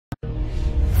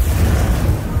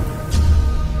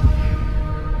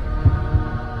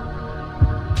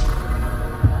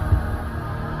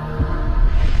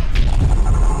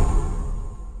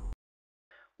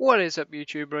What is up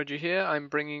YouTube, Roger here. I'm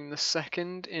bringing the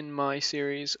second in my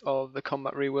series of the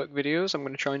combat rework videos. I'm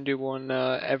going to try and do one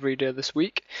every day this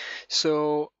week.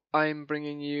 So I'm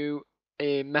bringing you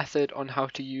a method on how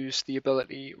to use the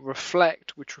ability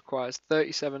Reflect, which requires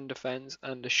 37 defense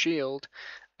and a shield,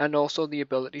 and also the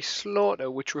ability Slaughter,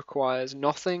 which requires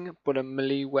nothing but a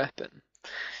melee weapon.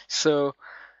 So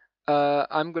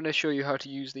I'm going to show you how to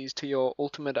use these to your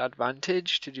ultimate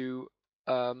advantage to do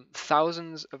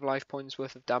thousands of life points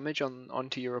worth of damage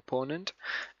onto your opponent,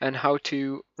 and how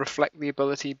to reflect the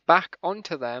ability back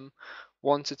onto them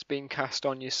once it's been cast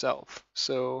on yourself.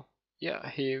 So yeah,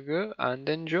 here you go and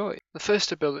enjoy. The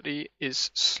first ability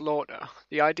is Slaughter.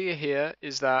 The idea here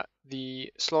is that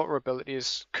the Slaughter ability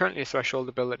is currently a threshold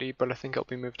ability, but I think it'll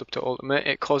be moved up to ultimate.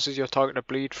 It causes your target to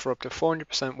bleed for up to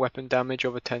 400% weapon damage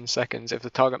over 10 seconds. If the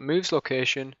target moves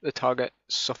location, the target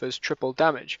suffers triple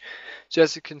damage. So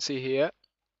as you can see here,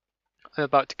 I'm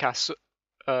about to cast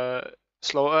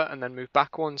Slaughter and then move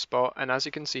back one spot, and as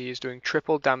you can see, he's doing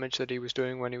triple damage that he was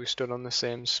doing when he was stood on the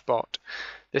same spot.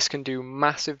 This can do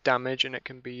massive damage, and it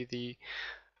can be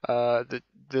the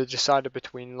decider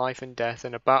between life and death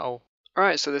in a battle.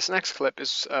 Alright, so this next clip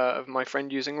is of my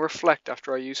friend using Reflect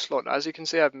after I use Slaughter. As you can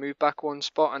see, I've moved back one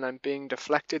spot and I'm being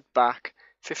deflected back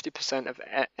 50% of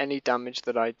any damage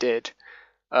that I did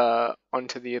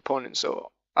onto the opponent.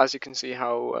 So as you can see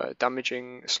how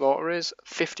damaging Slaughter is,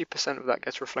 50% of that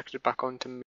gets reflected back onto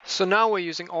me. So now we're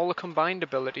using all the combined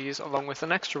abilities along with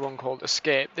an extra one called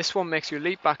Escape. This one makes you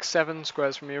leap back 7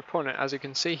 squares from your opponent. As you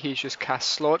can see, he's just cast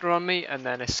Slaughter on me and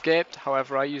then escaped.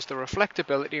 However, I used the Reflect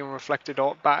ability and reflected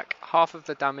back half of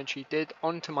the damage he did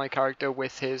onto my character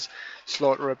with his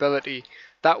Slaughter ability.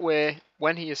 That way,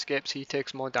 when he escapes, he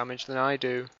takes more damage than I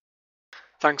do.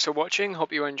 Thanks for watching,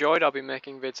 hope you enjoyed. I'll be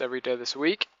making vids every day this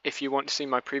week. If you want to see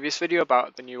my previous video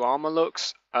about the new armor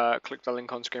looks, click the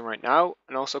link on screen right now,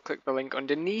 and also click the link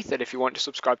underneath it if you want to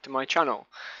subscribe to my channel.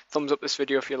 Thumbs up this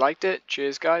video if you liked it.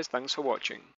 Cheers guys, thanks for watching.